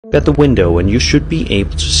at the window and you should be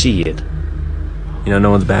able to see it. You know, no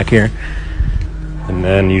one's back here. And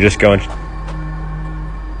then you just go and...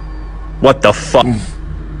 What the fuck?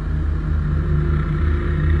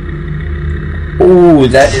 Ooh,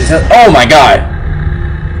 that is... Oh my god!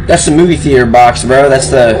 That's the movie theater box, bro. That's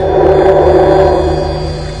the...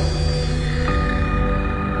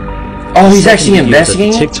 Oh, he's actually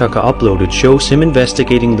investigating the TikToker uploaded shows him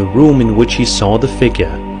investigating the room in which he saw the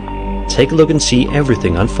figure. Take a look and see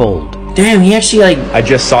everything unfold. Damn, he actually like... I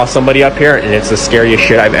just saw somebody up here, and it's the scariest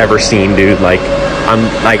shit I've ever seen, dude. Like,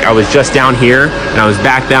 I was just down here, and I was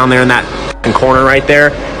back down there in that corner right there,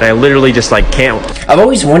 and I literally just, like, can't... I've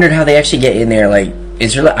always wondered how they actually get in there, like...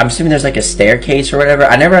 Is there, I'm assuming there's, like, a staircase or whatever.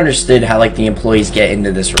 I never understood how, like, the employees get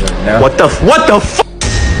into this room, you know? What the fuck?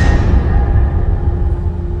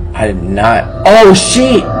 I did not... Oh,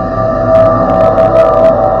 shit!